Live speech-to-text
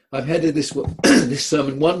I've headed this this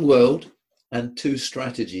sermon, One World and Two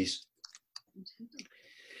Strategies.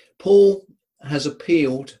 Paul has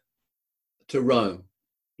appealed to Rome.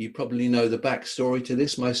 You probably know the backstory to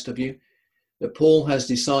this, most of you, that Paul has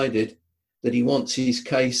decided that he wants his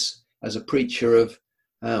case as a preacher of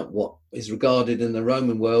what is regarded in the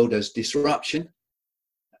Roman world as disruption,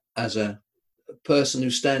 as a person who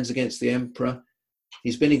stands against the emperor.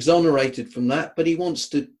 He's been exonerated from that, but he wants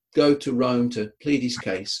to go to Rome to plead his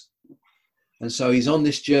case. And so he's on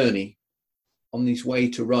this journey, on his way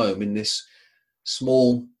to Rome in this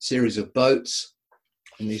small series of boats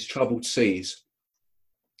in these troubled seas.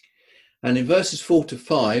 And in verses 4 to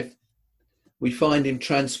 5, we find him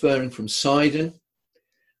transferring from Sidon,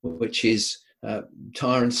 which is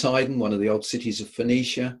Tyre and Sidon, one of the old cities of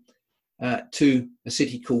Phoenicia, to a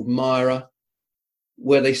city called Myra,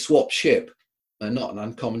 where they swap ship. Not an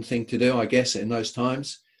uncommon thing to do, I guess, in those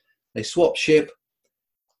times. They swap ship,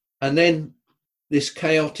 and then this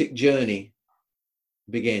chaotic journey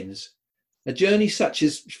begins. A journey such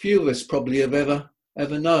as few of us probably have ever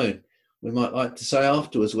known. We might like to say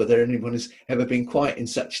afterwards whether anyone has ever been quite in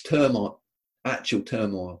such turmoil, actual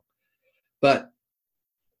turmoil. But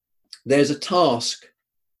there's a task,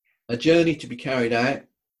 a journey to be carried out,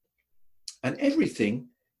 and everything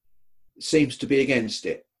seems to be against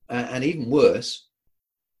it. And even worse,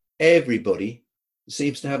 everybody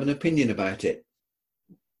seems to have an opinion about it.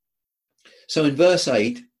 So in verse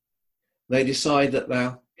 8, they decide that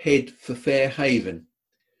they'll head for Fair Haven.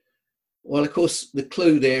 Well, of course, the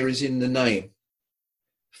clue there is in the name.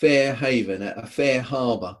 Fair Haven, a fair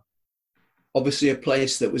harbour. Obviously a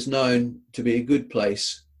place that was known to be a good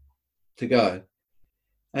place to go.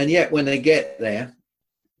 And yet when they get there,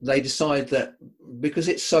 they decide that because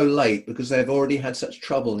it's so late, because they've already had such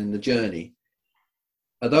trouble in the journey,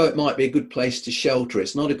 although it might be a good place to shelter,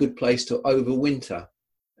 it's not a good place to overwinter.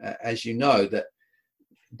 As you know, that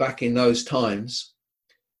back in those times,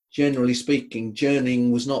 generally speaking,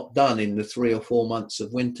 journeying was not done in the 3 or 4 months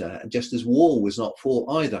of winter, and just as war was not fought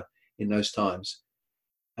either in those times.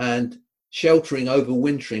 And sheltering,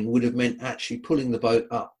 overwintering would have meant actually pulling the boat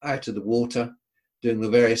up out of the water, doing the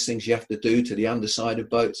various things you have to do to the underside of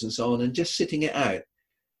boats and so on, and just sitting it out.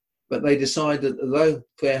 But they decide that although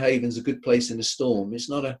Fair Haven's a good place in a storm, it's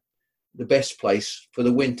not the best place for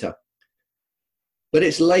the winter. But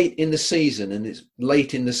it's late in the season, and it's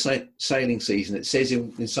late in the sailing season. It says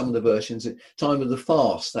in some of the versions, at time of the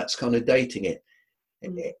fast, that's kind of dating it.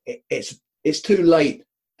 It's too late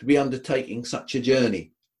to be undertaking such a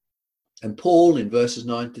journey. And Paul, in verses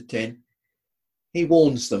 9 to 10, he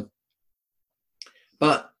warns them.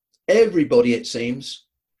 But everybody, it seems,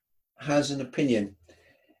 has an opinion.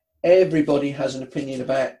 Everybody has an opinion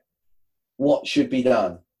about what should be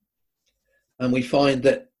done. And we find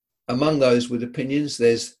that among those with opinions,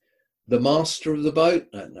 there's the master of the boat,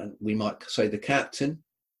 and we might say the captain.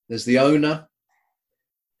 There's the owner.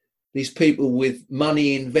 These people with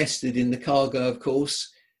money invested in the cargo, of course,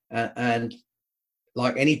 and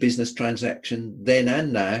like any business transaction then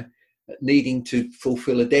and now, needing to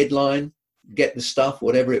fulfill a deadline, get the stuff,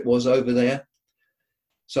 whatever it was over there.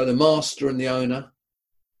 So the master and the owner.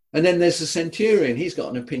 And then there's the centurion. He's got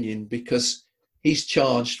an opinion because he's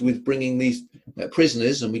charged with bringing these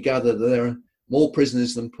prisoners, and we gather that there are more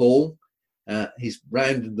prisoners than Paul. He's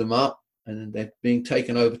rounded them up, and they're being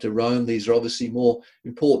taken over to Rome. These are obviously more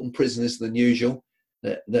important prisoners than usual,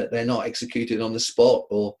 that they're not executed on the spot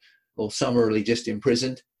or summarily just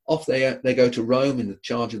imprisoned. Off they go to Rome in the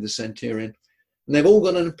charge of the centurion, and they've all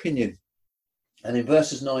got an opinion. And in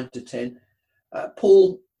verses 9 to 10,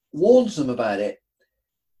 Paul warns them about it.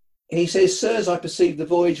 He says, "Sirs, I perceive the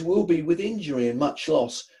voyage will be with injury and much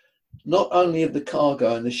loss, not only of the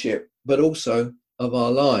cargo and the ship, but also of our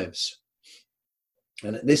lives."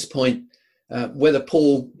 And at this point, whether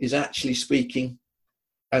Paul is actually speaking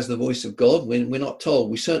as the voice of God, we're not told.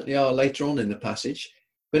 We certainly are later on in the passage.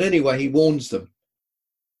 But anyway, he warns them.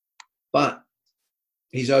 But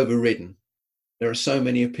he's overridden. There are so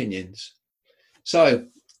many opinions. So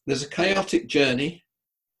there's a chaotic journey.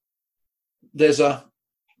 There's a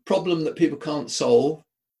problem that people can't solve.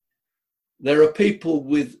 There are people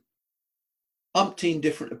with umpteen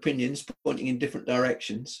different opinions pointing in different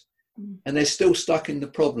directions, and they're still stuck in the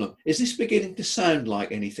problem. Is this beginning to sound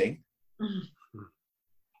like anything?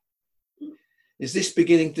 Is this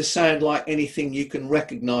beginning to sound like anything you can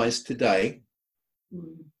recognize today?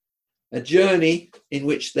 A journey in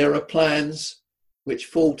which there are plans which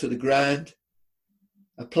fall to the ground,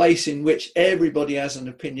 a place in which everybody has an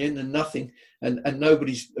opinion and nothing, and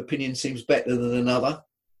nobody's opinion seems better than another.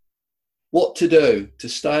 What to do? To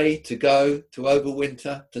stay, to go, to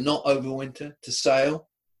overwinter, to not overwinter, to sail?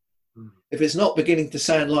 If it's not beginning to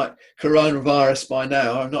sound like coronavirus by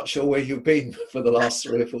now, I'm not sure where you've been for the last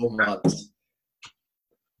 3 or 4 months.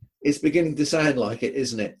 It's beginning to sound like it,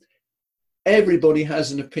 isn't it? Everybody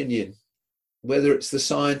has an opinion, whether it's the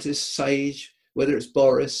scientist, Sage, whether it's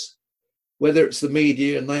Boris, whether it's the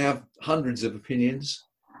media, and they have hundreds of opinions,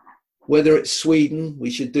 whether it's Sweden, we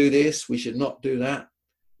should do this, we should not do that,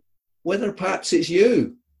 whether perhaps it's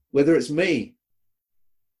you, whether it's me.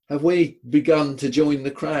 Have we begun to join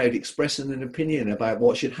the crowd expressing an opinion about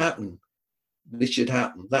what should happen? This should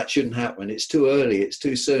happen, that shouldn't happen, it's too early, it's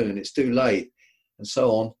too soon, it's too late, and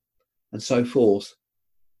so on and so forth.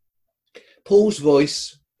 Paul's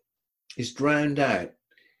voice is drowned out.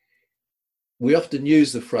 We often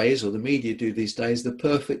use the phrase, or the media do these days, the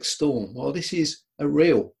perfect storm. Well, this is a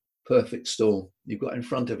real perfect storm you've got in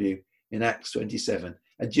front of you in Acts 27,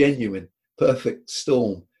 a genuine perfect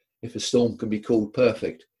storm, if a storm can be called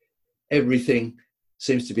perfect. Everything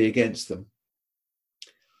seems to be against them.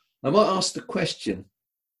 I might ask the question,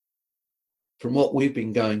 from what we've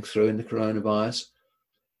been going through in the coronavirus,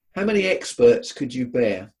 how many experts could you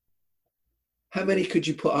bear? How many could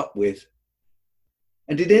you put up with?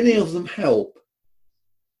 And did any of them help?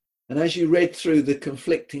 And as you read through the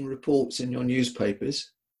conflicting reports in your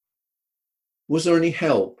newspapers, was there any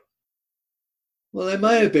help? Well, there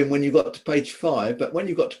may have been when you got to page 5, but when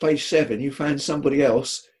you got to page 7, you found somebody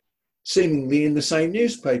else seemingly in the same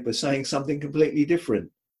newspaper saying something completely different.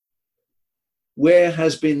 Where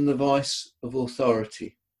has been the voice of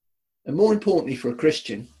authority? And more importantly for a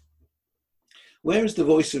Christian, where has the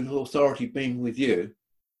voice of authority been with you?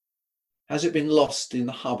 Has it been lost in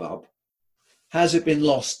the hubbub? Has it been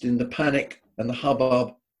lost in the panic and the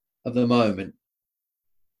hubbub of the moment?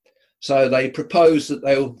 So they propose that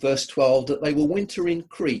they will, verse 12, that they will winter in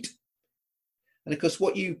Crete. And of course,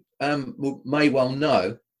 what you may well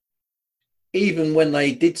know, even when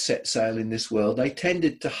they did set sail in this world, they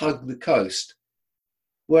tended to hug the coast.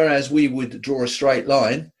 Whereas we would draw a straight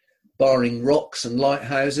line, barring rocks and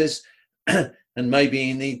lighthouses, and maybe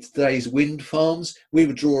in these days wind farms, we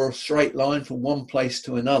would draw a straight line from one place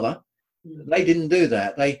to another. They didn't do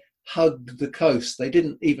that. They hugged the coast. They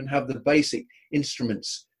didn't even have the basic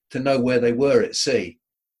instruments to know where they were at sea.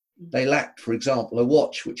 They lacked, for example, a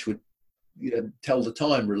watch which would tell the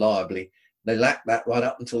time reliably. They lacked that right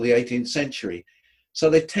up until the 18th century. So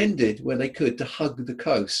they tended, where they could, to hug the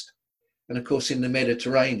coast. And of course, in the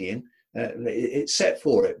Mediterranean, it's set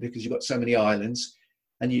for it because you've got so many islands,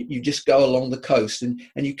 and you just go along the coast and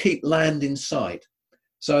you keep land in sight.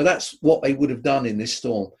 So that's what they would have done in this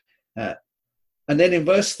storm. And then in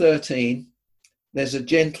verse 13, there's a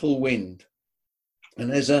gentle wind. And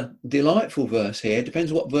there's a delightful verse here. It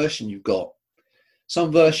depends what version you've got.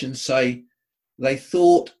 Some versions say they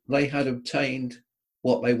thought they had obtained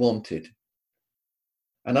what they wanted.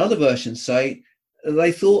 And other versions say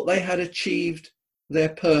they thought they had achieved their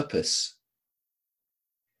purpose.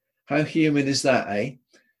 How human is that, eh?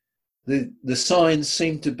 The signs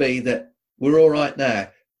seem to be that we're all right now.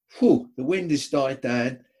 Whew, the wind has died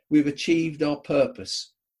down. We've achieved our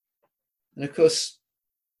purpose. And of course,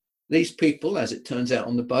 these people, as it turns out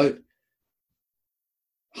on the boat,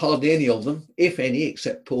 hardly any of them, if any,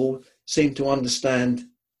 except Paul, seem to understand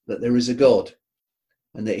that there is a God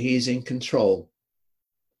and that he is in control.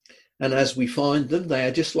 And as we find them, they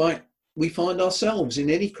are just like we find ourselves in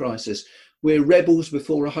any crisis. We're rebels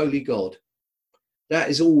before a holy God. That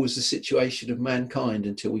is always the situation of mankind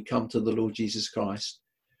until we come to the Lord Jesus Christ.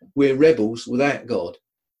 We're rebels without God.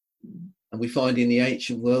 And we find in the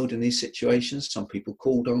ancient world, in these situations, some people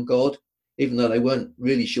called on God, even though they weren't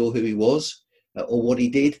really sure who he was or what he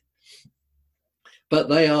did. But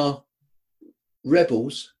they are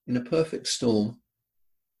rebels in a perfect storm,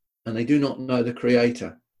 and they do not know the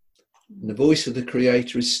Creator. And the voice of the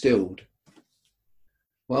Creator is stilled.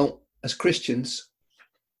 Well, as Christians,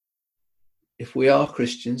 if we are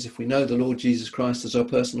Christians, if we know the Lord Jesus Christ as our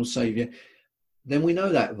personal Saviour, then we know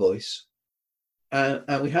that voice.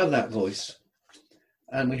 And we have that voice.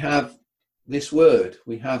 And we have this word.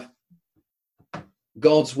 We have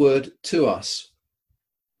God's word to us.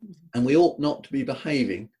 And we ought not to be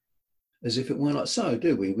behaving as if it were not so,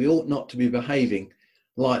 do we? We ought not to be behaving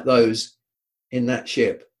like those in that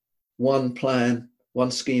ship. One plan,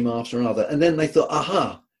 one scheme after another. And then they thought,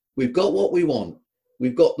 aha, we've got what we want.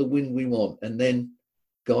 We've got the wind we want. And then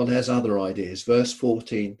God has other ideas. Verse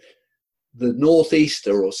 14, the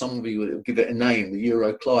northeaster, or some of you would give it a name, the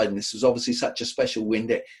Euroclide, and this was obviously such a special wind,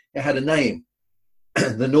 it had a name,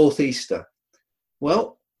 the northeaster.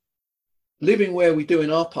 Well, living where we do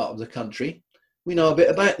in our part of the country, we know a bit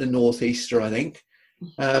about the northeaster, I think.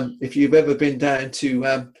 If you've ever been down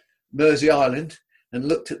to Mersey Island, and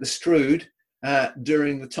looked at the Strood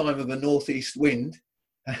during the time of a northeast wind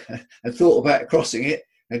and thought about crossing it,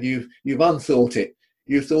 and you've unthought it,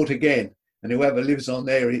 you've thought again, and whoever lives on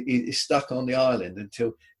there is stuck on the island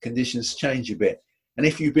until conditions change a bit. And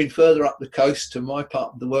if you've been further up the coast to my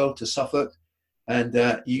part of the world, to Suffolk,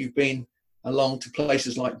 and you've been along to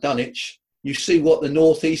places like Dunwich, you see what the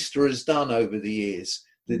northeaster has done over the years,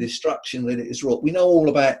 the destruction that it has wrought. We know all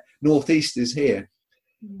about northeasters here.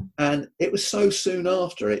 And it was so soon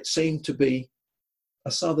after, it seemed to be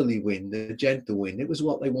a southerly wind, a gentle wind. It was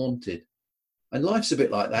what they wanted. And life's a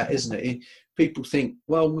bit like that, isn't it? People think,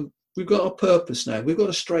 well, we've got a purpose now. We've got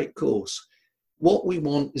a straight course. What we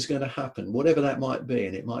want is going to happen, whatever that might be.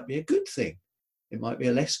 And it might be a good thing. It might be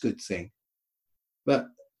a less good thing. But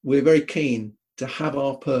we're very keen to have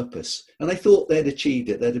our purpose. And they thought they'd achieved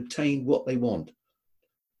it. They'd obtained what they want.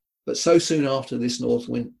 But so soon after this north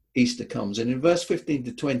wind, Easter comes. And in verse 15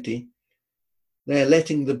 to 20, they're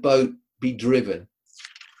letting the boat be driven.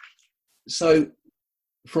 So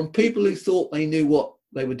from people who thought they knew what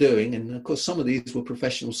they were doing, and of course some of these were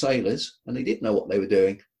professional sailors, and they did know what they were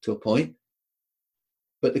doing to a point,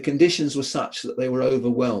 but the conditions were such that they were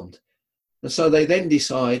overwhelmed. And so they then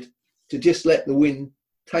decide to just let the wind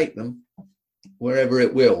take them wherever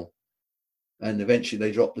it will. And eventually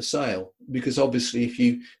they drop the sail, because obviously if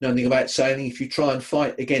you know anything about sailing, if you try and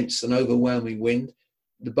fight against an overwhelming wind,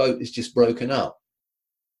 the boat is just broken up.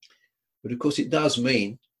 But of course it does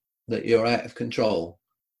mean that you're out of control,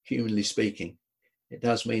 humanly speaking. It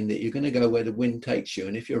does mean that you're going to go where the wind takes you.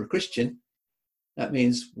 And if you're a Christian, that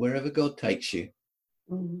means wherever God takes you.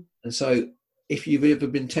 Mm-hmm. And so if you've ever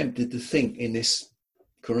been tempted to think in this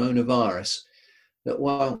coronavirus that,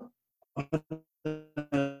 well, I don't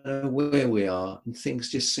know where we are, and things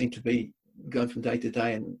just seem to be going from day to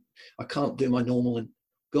day, and I can't do my normal, and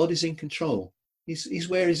God is in control. He's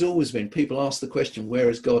where he's always been. People ask the question, where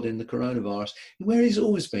is God in the coronavirus? Where he's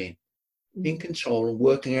always been, in control and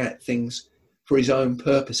working out things for his own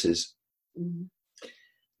purposes. Mm-hmm.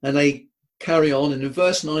 And they carry on, and in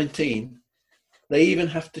verse 19, they even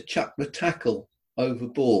have to chuck the tackle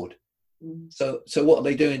overboard. Mm-hmm. So what are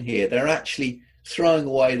they doing here? They're actually throwing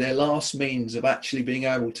away their last means of actually being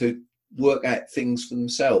able to work out things for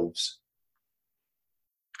themselves.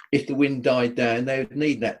 If the wind died down, they would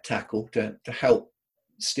need that tackle to help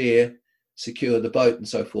steer, secure the boat and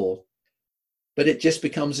so forth. But it just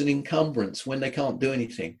becomes an encumbrance when they can't do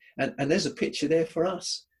anything. And there's a picture there for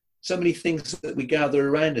us. So many things that we gather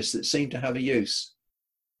around us that seem to have a use.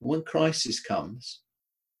 When crisis comes,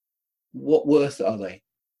 what worth are they?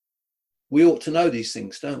 We ought to know these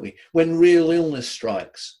things, don't we? When real illness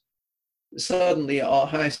strikes, suddenly our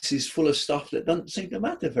house is full of stuff that doesn't seem to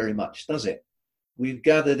matter very much, does it? We've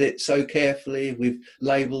gathered it so carefully, we've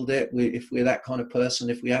labelled it, if we're that kind of person.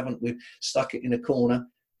 If we haven't, we've stuck it in a corner.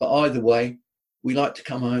 But either way, we like to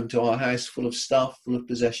come home to our house full of stuff, full of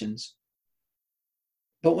possessions.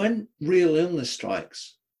 But when real illness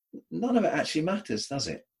strikes, none of it actually matters, does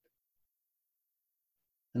it?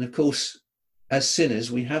 And of course, as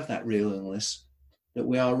sinners, we have that real illness, that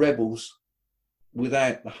we are rebels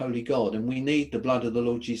without the Holy God, and we need the blood of the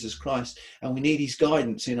Lord Jesus Christ, and we need his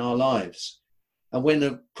guidance in our lives. And when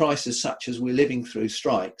a crisis such as we're living through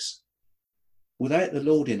strikes, without the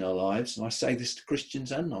Lord in our lives, and I say this to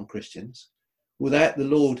Christians and non-Christians, without the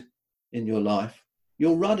Lord in your life,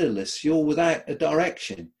 you're rudderless, you're without a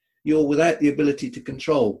direction, you're without the ability to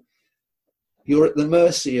control. You're at the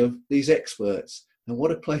mercy of these experts. And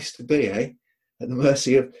what a place to be, eh? At the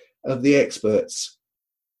mercy of the experts.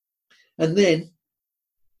 And then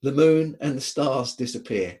the moon and the stars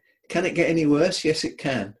disappear. Can it get any worse? Yes, it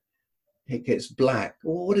can. It gets black.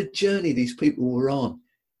 Oh, what a journey these people were on.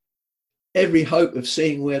 Every hope of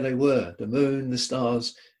seeing where they were, the moon, the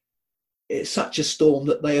stars. It's such a storm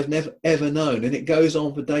that they have never, ever known. And it goes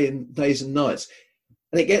on for days and nights.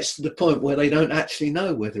 And it gets to the point where they don't actually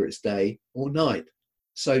know whether it's day or night.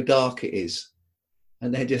 So dark it is.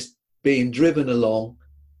 And they're just being driven along,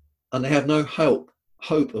 and they have no hope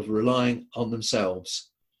of relying on themselves.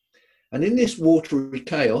 And in this watery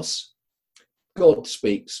chaos, God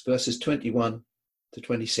speaks, verses 21 to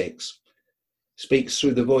 26, speaks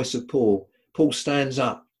through the voice of Paul. Paul stands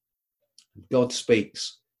up, God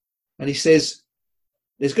speaks, and he says,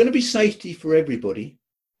 there's going to be safety for everybody,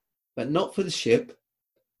 but not for the ship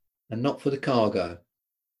and not for the cargo.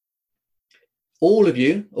 All of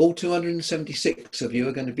you, all 276 of you,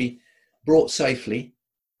 are going to be brought safely,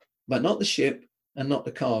 but not the ship and not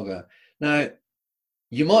the cargo. Now,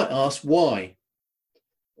 you might ask why.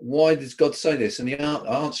 Why does God say this? And the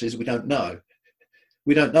answer is we don't know.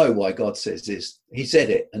 We don't know why God says this. He said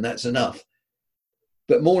it, and that's enough.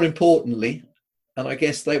 But more importantly, and I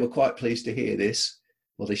guess they were quite pleased to hear this,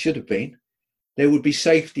 well, they should have been, there would be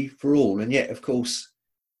safety for all. And yet, of course,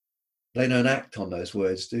 they don't act on those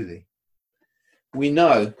words, do they? We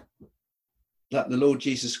know that the Lord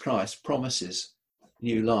Jesus Christ promises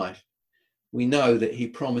new life. We know that he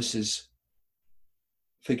promises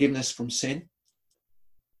forgiveness from sin,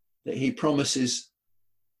 that he promises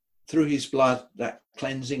through his blood that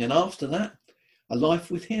cleansing, and after that, a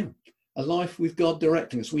life with him, a life with God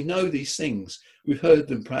directing us. We know these things. We've heard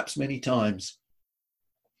them perhaps many times.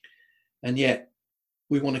 And yet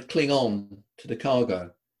we want to cling on to the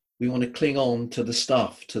cargo. We want to cling on to the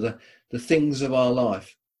stuff, to the things of our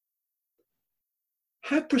life.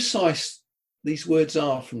 How precise these words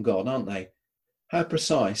are from God, aren't they? How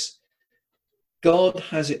precise. God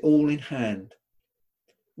has it all in hand.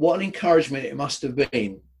 What an encouragement it must have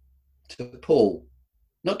been to Paul,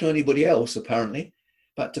 not to anybody else apparently,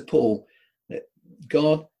 but to Paul, that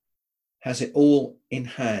God has it all in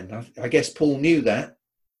hand. I guess Paul knew that,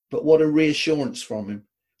 but what a reassurance for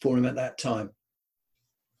him at that time.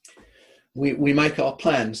 We make our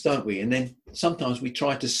plans, don't we? And then sometimes we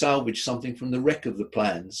try to salvage something from the wreck of the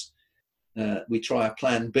plans. We try a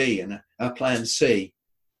plan B and a plan C.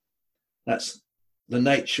 That's the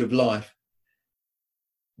nature of life.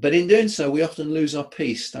 But in doing so, we often lose our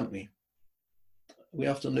peace, don't we? We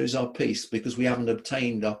often lose our peace because we haven't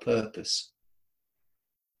obtained our purpose.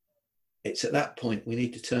 It's at that point we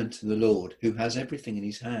need to turn to the Lord, who has everything in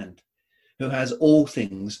his hand, who has all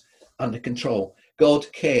things under control.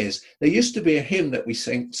 God cares. There used to be a hymn that we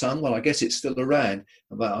sung, well, I guess it's still around,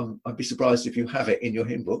 but I'd be surprised if you have it in your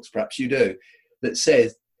hymn books, perhaps you do, that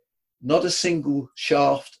says, not a single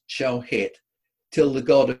shaft shall hit till the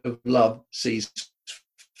God of love sees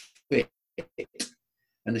fit.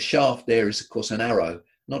 And the shaft there is, of course, an arrow.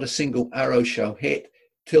 Not a single arrow shall hit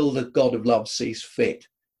till the God of love sees fit.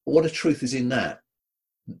 What a truth is in that.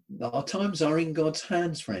 Our times are in God's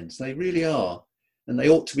hands, friends. They really are. And they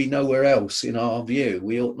ought to be nowhere else in our view.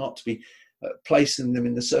 We ought not to be placing them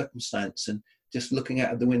in the circumstance and just looking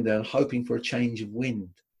out of the window and hoping for a change of wind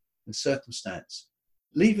and circumstance.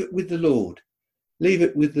 Leave it with the Lord. Leave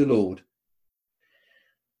it with the Lord.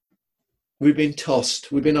 We've been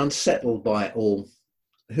tossed. We've been unsettled by it all.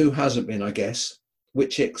 Who hasn't been, I guess?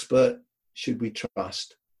 Which expert should we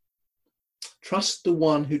trust? Trust the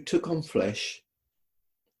one who took on flesh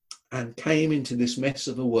and came into this mess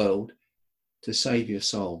of a world to save your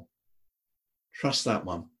soul. Trust that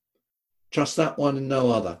one. Trust that one and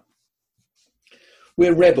no other.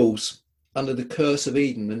 We're rebels under the curse of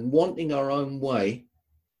Eden, and wanting our own way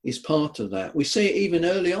is part of that. We see it even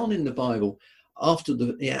early on in the Bible, after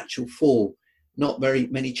the actual fall, not very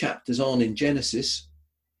many chapters on in Genesis,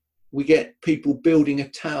 we get people building a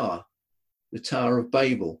tower, the Tower of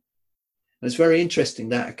Babel. And it's very interesting,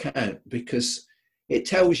 that account, because it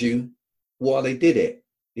tells you why they did it.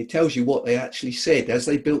 It tells you what they actually said. As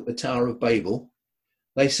they built the Tower of Babel,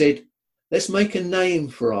 they said, let's make a name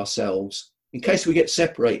for ourselves in case we get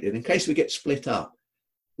separated, in case we get split up.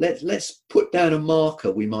 Let's put down a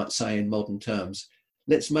marker, we might say in modern terms.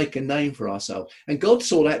 Let's make a name for ourselves. And God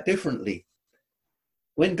saw that differently.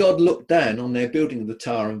 When God looked down on their building of the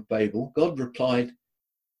Tower of Babel, God replied,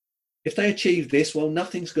 if they achieve this, well,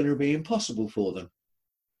 nothing's going to be impossible for them.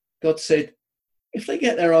 God said, if they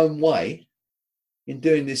get their own way in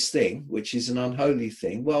doing this thing, which is an unholy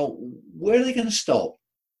thing, well, where are they going to stop?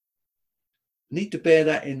 We need to bear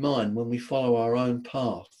that in mind when we follow our own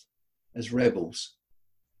path as rebels.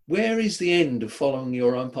 Where is the end of following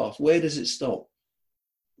your own path? Where does it stop?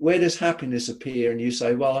 Where does happiness appear and you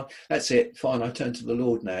say, well, that's it, fine, I turn to the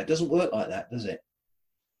Lord now? It doesn't work like that, does it?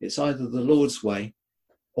 It's either the Lord's way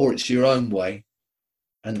or it's your own way.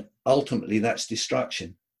 And ultimately that's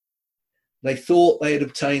destruction. They thought they had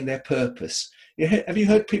obtained their purpose. Have you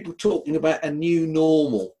heard people talking about a new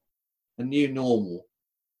normal? A new normal.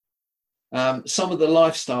 Some of the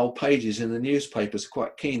lifestyle pages in the newspapers are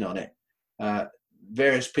quite keen on it.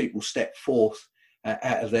 Various people step forth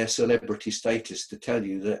out of their celebrity status to tell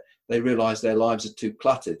you that they realise their lives are too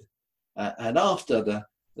cluttered. And after the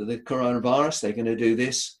coronavirus, they're going to do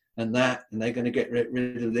this and that, and they're going to get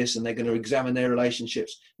rid of this, and they're going to examine their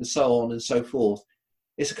relationships, and so on and so forth.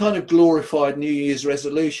 It's a kind of glorified New Year's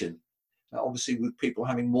resolution, obviously with people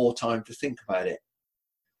having more time to think about it.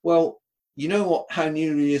 Well, you know how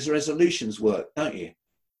New Year's resolutions work, don't you?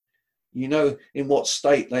 You know in what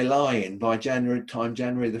state they lie in by January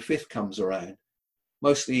the 5th comes around,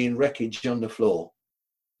 mostly in wreckage on the floor.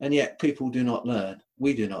 And yet people do not learn.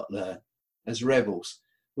 We do not learn as rebels.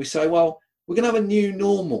 We say, well, we're going to have a new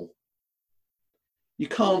normal. You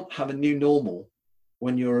can't have a new normal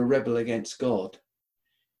when you're a rebel against God.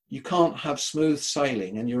 You can't have smooth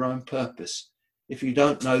sailing and your own purpose if you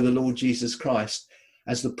don't know the Lord Jesus Christ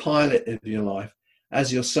as the pilot of your life,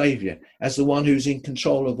 as your Saviour, as the one who's in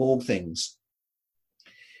control of all things.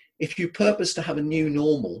 If you purpose to have a new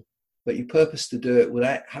normal, but you purpose to do it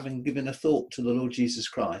without having given a thought to the Lord Jesus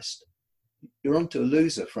Christ, you're onto a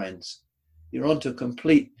loser, friends. You're onto a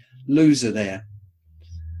complete loser there.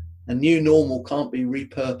 A new normal can't be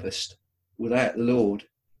repurposed without the Lord.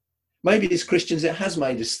 Maybe as Christians it has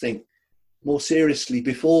made us think more seriously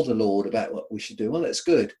before the Lord about what we should do. Well, that's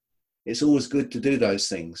good. It's always good to do those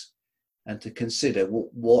things and to consider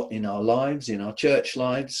what in our lives, in our church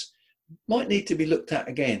lives, might need to be looked at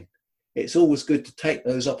again. It's always good to take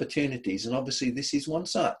those opportunities, and obviously this is one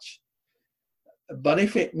such. But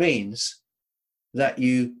if it means that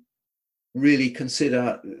you really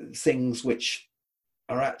consider things which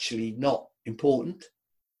are actually not important,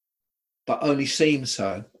 but only seem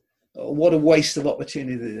so, what a waste of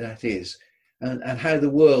opportunity that is, and how the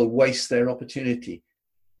world wastes their opportunity.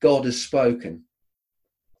 God has spoken.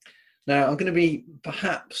 Now, I'm going to be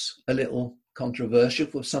perhaps a little controversial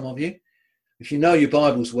for some of you. If you know your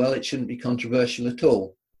Bibles well, it shouldn't be controversial at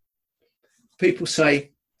all. People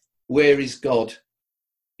say, where is God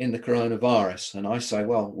in the coronavirus? And I say,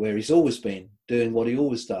 well, where he's always been, doing what he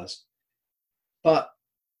always does. But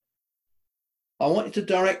I want you to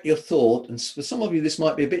direct your thought, and for some of you this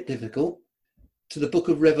might be a bit difficult, to the book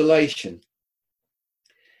of Revelation.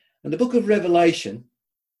 And the book of Revelation,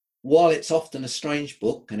 while it's often a strange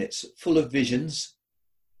book and it's full of visions,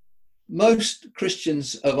 most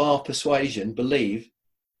Christians of our persuasion believe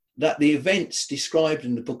that the events described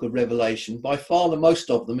in the book of Revelation, by far the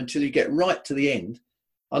most of them, until you get right to the end,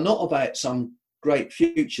 are not about some great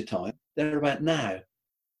future time. They're about now.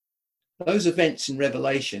 Those events in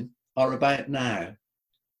Revelation are about now.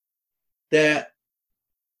 They're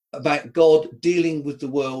about God dealing with the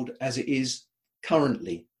world as it is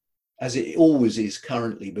currently, as it always is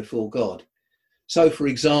currently before God. So, for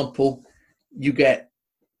example, you get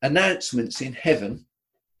announcements in heaven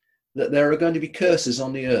that there are going to be curses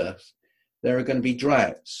on the earth. There are going to be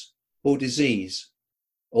droughts or disease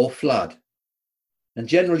or flood. And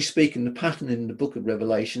generally speaking, the pattern in the book of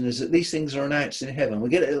Revelation is that these things are announced in heaven. We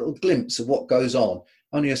get a little glimpse of what goes on,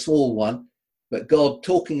 only a small one, but God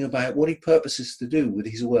talking about what he purposes to do with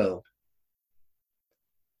his world.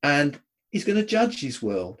 And he's going to judge his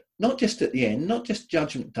world, not just at the end, not just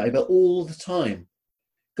judgment day, but all the time.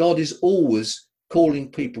 God is always calling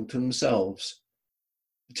people to themselves,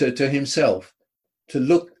 to himself, to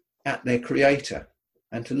look at their creator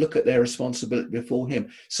and to look at their responsibility before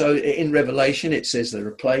him. So in Revelation, it says there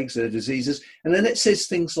are plagues, there are diseases, and then it says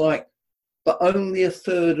things like, but only a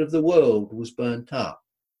third of the world was burnt up.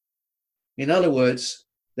 In other words,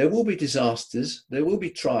 there will be disasters, there will be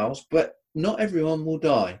trials, but not everyone will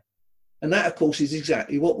die. And that, of course, is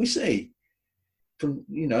exactly what we see. From,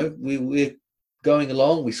 we're going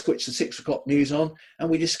along, we switch the 6 o'clock news on, and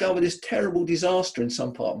we discover this terrible disaster in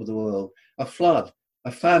some part of the world, a flood,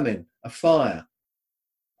 a famine, a fire.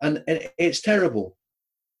 And it's terrible.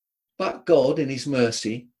 But God, in his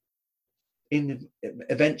mercy,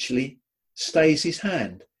 eventually stays his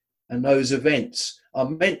hand. And those events are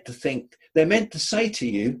meant to say to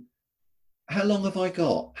you, how long have I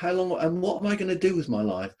got? How long, and what am I going to do with my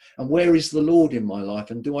life? And where is the Lord in my life?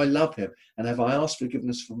 And do I love him? And have I asked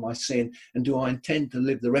forgiveness for my sin? And do I intend to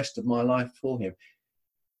live the rest of my life for him?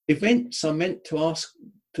 Events are meant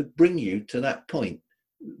to bring you to that point.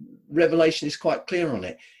 Revelation is quite clear on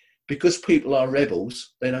it. Because people are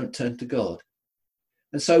rebels, they don't turn to God.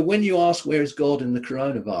 And so when you ask, where is God in the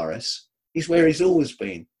coronavirus? He's where he's always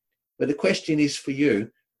been. But the question is for you,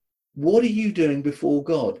 what are you doing before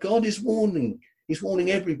God? God is warning. He's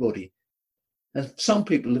warning everybody. And some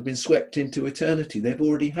people have been swept into eternity. They've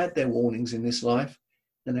already had their warnings in this life,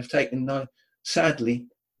 and they've taken, sadly,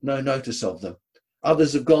 no notice of them.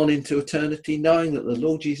 Others have gone into eternity knowing that the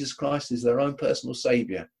Lord Jesus Christ is their own personal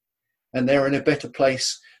saviour. And they're in a better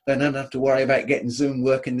place. They don't have to worry about getting Zoom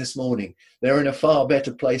working this morning. They're in a far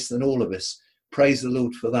better place than all of us. Praise the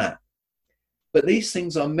Lord for that. But these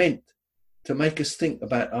things are meant to make us think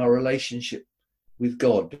about our relationship with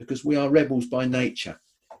God, because we are rebels by nature.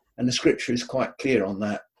 And the scripture is quite clear on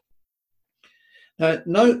that. Now,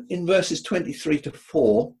 note in verses 23 to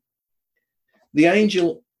 4, the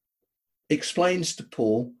angel explains to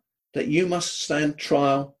Paul that you must stand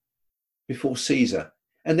trial before Caesar.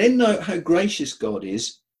 And then note how gracious God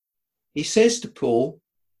is. He says to Paul,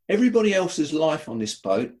 everybody else's life on this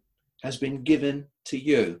boat has been given to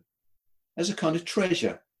you as a kind of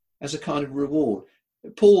treasure, as a kind of reward.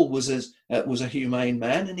 Paul was a humane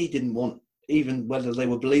man, and he didn't want even whether they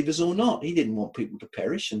were believers or not. He didn't want people to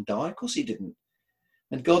perish and die. Of course he didn't.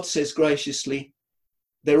 And God says graciously,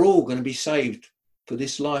 they're all going to be saved for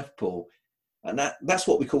this life, Paul. And that's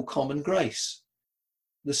what we call common grace.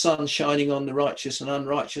 The sun shining on the righteous and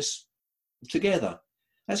unrighteous together.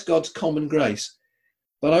 That's God's common grace.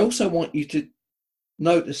 But I also want you to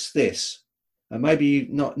notice this, and maybe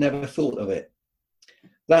you've never thought of it,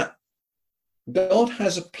 that God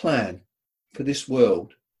has a plan for this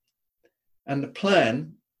world. And the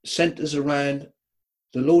plan centers around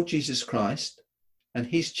the Lord Jesus Christ and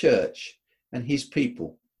his church and his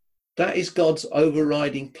people. That is God's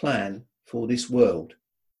overriding plan for this world.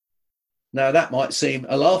 Now, that might seem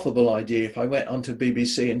a laughable idea. If I went onto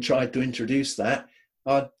BBC and tried to introduce that,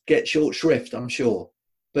 I'd get short shrift, I'm sure.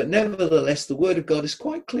 But nevertheless, the word of God is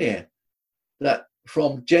quite clear that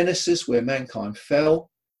from Genesis, where mankind fell,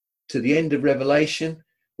 to the end of Revelation,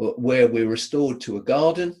 where we're restored to a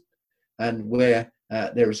garden and where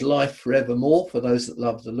there is life forevermore for those that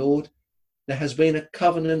love the Lord, there has been a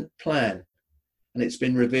covenant plan. And it's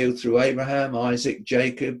been revealed through Abraham, Isaac,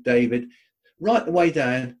 Jacob, David, right the way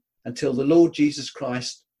down until the Lord Jesus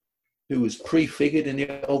Christ, who was prefigured in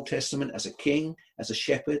the Old Testament as a king, as a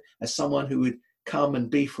shepherd, as someone who would come and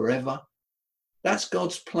be forever. That's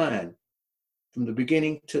God's plan from the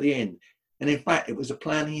beginning to the end. And in fact, it was a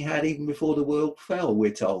plan he had even before the world fell,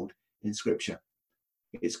 we're told in Scripture.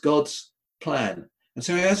 It's God's plan. And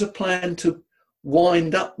so he has a plan to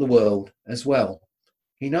wind up the world as well.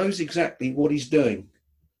 He knows exactly what he's doing.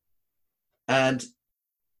 And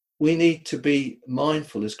we need to be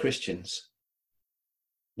mindful as Christians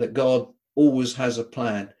that God always has a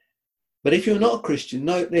plan. But if you're not a Christian,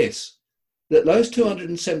 note this, that those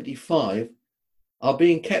 275 are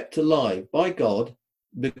being kept alive by God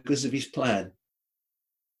because of his plan.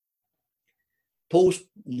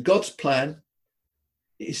 God's plan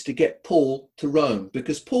is to get Paul to Rome,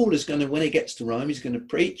 because Paul is going to, when he gets to Rome, he's going to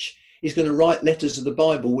preach, he's going to write letters of the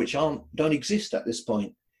Bible which don't exist at this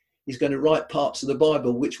point. He's going to write parts of the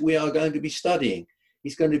Bible which we are going to be studying.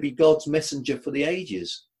 He's going to be God's messenger for the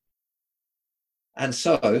ages. And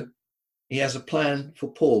so he has a plan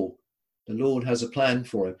for Paul. The Lord has a plan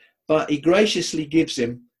for him. But he graciously gives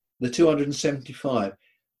him the 275.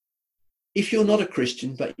 If you're not a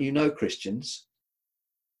Christian, but you know Christians,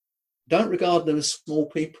 don't regard them as small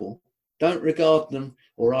people. Don't regard them,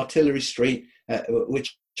 or Artillery Street,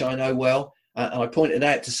 which I know well. And I pointed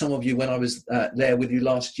out to some of you when I was there with you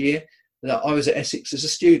last year that I was at Essex as a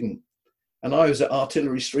student, and I was at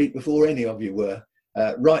Artillery Street before any of you were.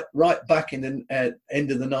 Right back in the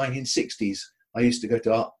end of the 1960s, I used to go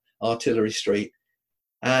to Artillery Street,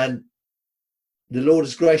 and the Lord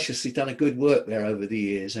has graciously done a good work there over the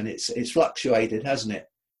years, and it's fluctuated, hasn't it?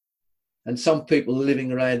 And some people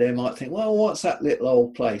living around there might think, well, what's that little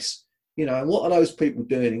old place? You know, and what are those people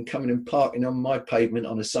doing and coming and parking on my pavement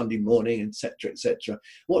on a Sunday morning, etc., etc.?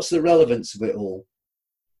 What's the relevance of it all?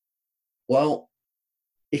 Well,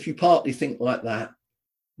 if you partly think like that,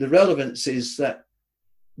 the relevance is that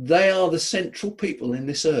they are the central people in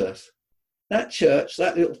this earth. That church,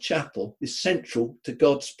 that little chapel, is central to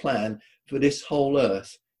God's plan for this whole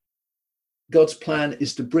earth. God's plan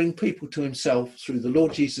is to bring people to himself through the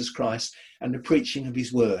Lord Jesus Christ and the preaching of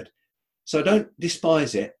his word. So don't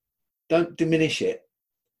despise it. Don't diminish it.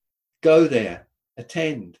 Go there,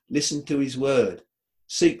 attend, listen to his word,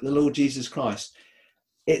 seek the Lord Jesus Christ.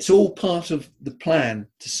 It's all part of the plan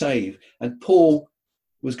to save. And Paul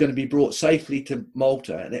was going to be brought safely to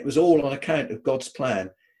Malta, and it was all on account of God's plan,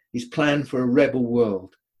 his plan for a rebel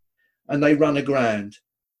world. And they run aground.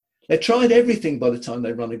 They tried everything by the time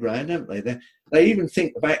they run aground, haven't they? They even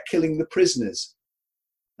think about killing the prisoners.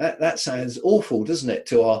 That sounds awful, doesn't it,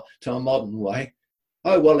 to our modern way?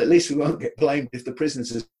 Oh, well, at least we won't get blamed if the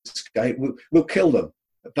prisoners escape. We'll kill them.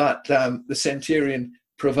 But the centurion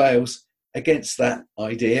prevails against that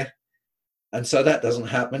idea. And so that doesn't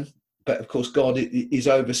happen. But of course, God is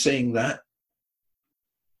overseeing that.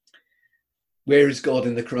 Where is God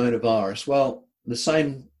in the coronavirus? Well, the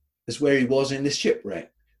same as where he was in this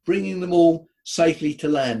shipwreck, bringing them all safely to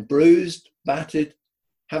land, bruised, battered,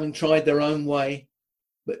 having tried their own way.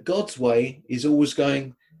 But God's way is always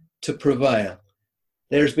going to prevail.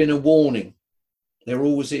 There has been a warning. There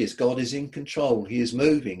always is. God is in control. He is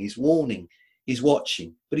moving. He's warning. He's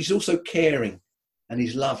watching. But he's also caring and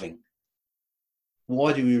he's loving.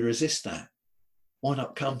 Why do we resist that? Why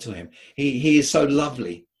not come to him? He is so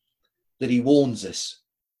lovely that he warns us.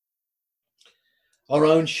 Our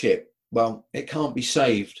own ship, well, it can't be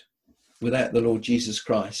saved without the Lord Jesus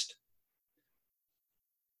Christ.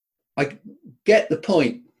 I get the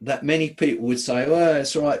point that many people would say, well,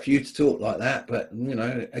 it's all right for you to talk like that, but, you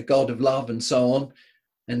know, a God of love and so on,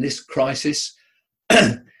 and this crisis.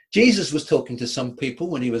 Jesus was talking to some people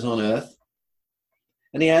when he was on earth,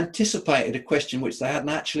 and he anticipated a question which they hadn't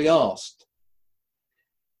actually asked.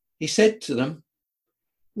 He said to them,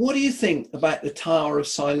 what do you think about the Tower of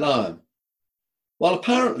Siloam? Well,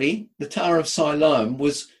 apparently the Tower of Siloam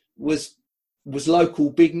was local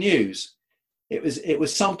big news. It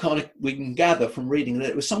was some kind of, we can gather from reading that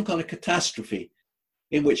it was some kind of catastrophe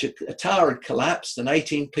in which a tower had collapsed and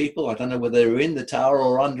 18 people, I don't know whether they were in the tower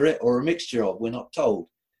or under it or a mixture of, we're not told,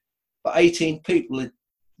 but 18 people had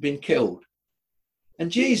been killed.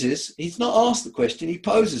 And Jesus, he's not asked the question, he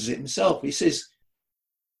poses it himself. He says,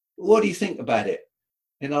 what do you think about it?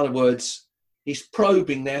 In other words, he's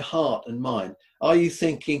probing their heart and mind. Are you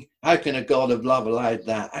thinking, how can a God of love allowed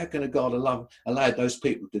that? How can a God of love allowed those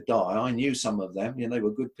people to die? I knew some of them, you know, they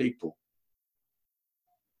were good people.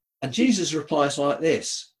 And Jesus replies like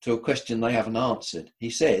this to a question they haven't answered.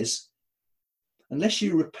 He says, unless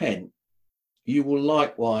you repent, you will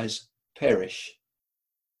likewise perish.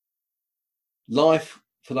 Life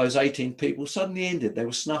for those 18 people suddenly ended. They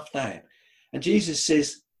were snuffed out. And Jesus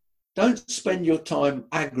says, don't spend your time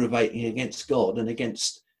aggravating against God and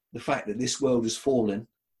against the fact that this world has fallen,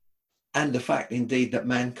 and the fact indeed that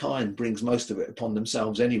mankind brings most of it upon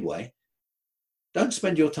themselves anyway. Don't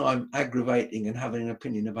spend your time aggravating and having an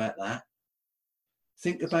opinion about that.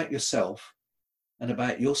 Think about yourself and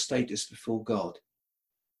about your status before God.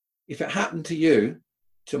 If it happened to you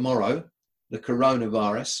tomorrow, the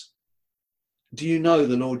coronavirus, do you know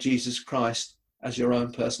the Lord Jesus Christ as your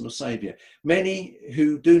own personal saviour? Many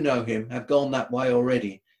who do know him have gone that way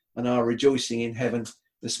already and are rejoicing in heaven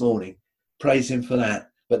this morning. Praise him for that.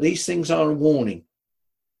 But these things are a warning.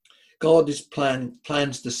 God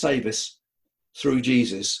plans to save us through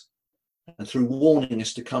Jesus, and through warning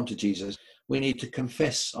us to come to Jesus. We need to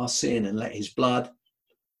confess our sin and let his blood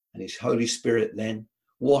and his Holy Spirit then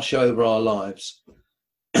wash over our lives.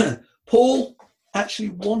 Paul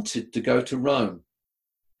actually wanted to go to Rome.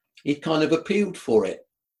 He kind of appealed for it.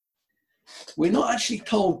 We're not actually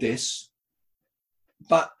told this,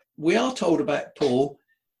 but we are told about Paul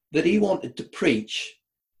that he wanted to preach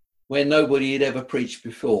where nobody had ever preached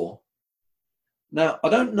before. Now, I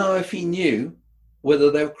don't know if he knew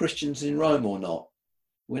whether there were Christians in Rome or not.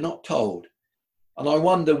 We're not told. And I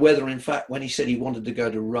wonder whether, in fact, when he said he wanted to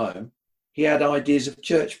go to Rome, he had ideas of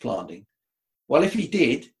church planting. Well, if he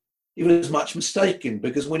did, he was much mistaken,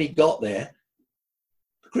 because when he got there,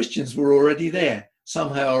 the Christians were already there.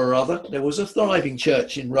 Somehow or other, there was a thriving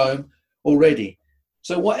church in Rome already.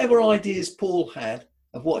 So whatever ideas Paul had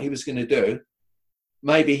of what he was going to do,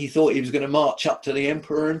 maybe he thought he was going to march up to the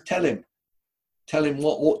emperor and tell him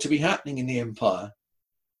what ought to be happening in the empire.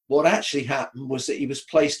 What actually happened was that he was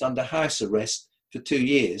placed under house arrest for 2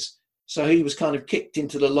 years. So he was kind of kicked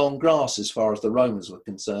into the long grass as far as the Romans were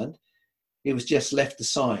concerned. He was just left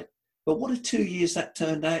aside. But what a 2 years that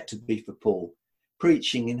turned out to be for Paul.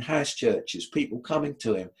 Preaching in house churches, people coming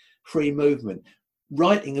to him, free movement,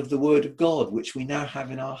 writing of the word of God, which we now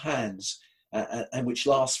have in our hands and which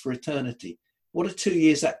lasts for eternity. What a 2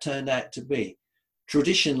 years that turned out to be.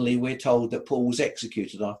 Traditionally, we're told that Paul was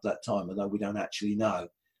executed after that time, although we don't actually know.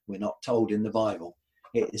 We're not told in the Bible.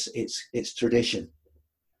 It's tradition.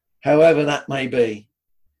 However that may be,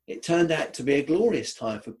 it turned out to be a glorious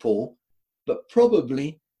time for Paul, but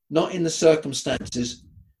probably not in the circumstances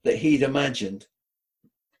that he'd imagined.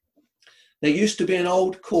 There used to be an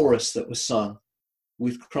old chorus that was sung,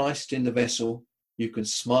 with Christ in the vessel, you can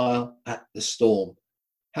smile at the storm.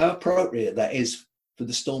 How appropriate that is for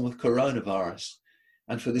the storm of coronavirus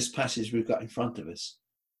and for this passage we've got in front of us.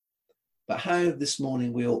 But how this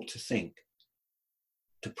morning we ought to think,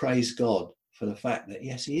 to praise God for the fact that,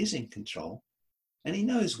 yes, he is in control and he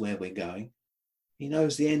knows where we're going. He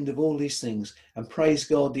knows the end of all these things, and praise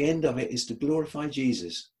God, the end of it is to glorify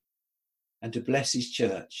Jesus and to bless his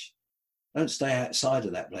church. Don't stay outside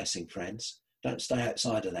of that blessing, friends. Don't stay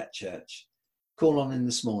outside of that church. Call on him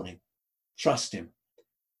this morning. Trust him.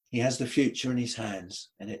 He has the future in his hands,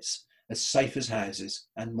 and it's as safe as houses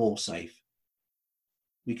and more safe.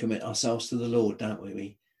 We commit ourselves to the Lord, don't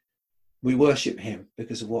we? We worship him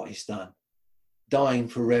because of what he's done. Dying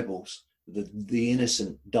for rebels, the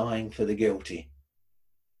innocent dying for the guilty.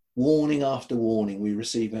 Warning after warning we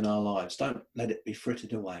receive in our lives. Don't let it be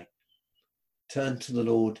frittered away. Turn to the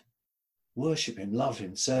Lord. Worship him, love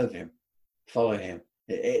him, serve him, follow him.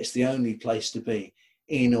 It's the only place to be,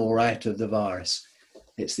 in or out of the virus.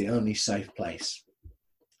 It's the only safe place.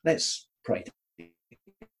 Let's pray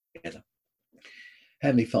together.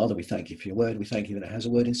 Heavenly Father, we thank you for your word. We thank you that it has a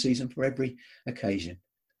word in season for every occasion.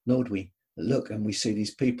 Lord, we look and we see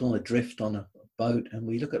these people adrift on a boat, and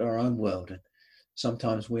we look at our own world, and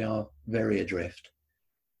sometimes we are very adrift.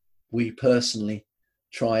 We personally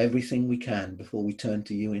try everything we can before we turn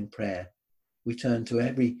to you in prayer. We turn to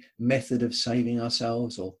every method of saving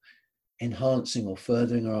ourselves or enhancing or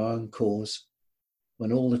furthering our own cause,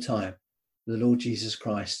 when all the time the Lord Jesus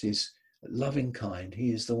Christ is loving kind.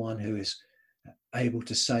 He is the one who is able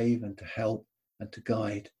to save and to help and to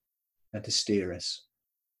guide and to steer us.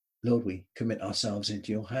 Lord, we commit ourselves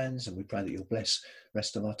into your hands, and we pray that you'll bless the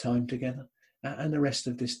rest of our time together and the rest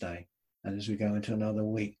of this day. And as we go into another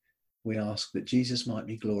week, we ask that Jesus might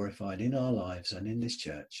be glorified in our lives and in this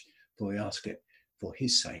church, for we ask it for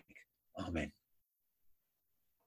his sake. Amen.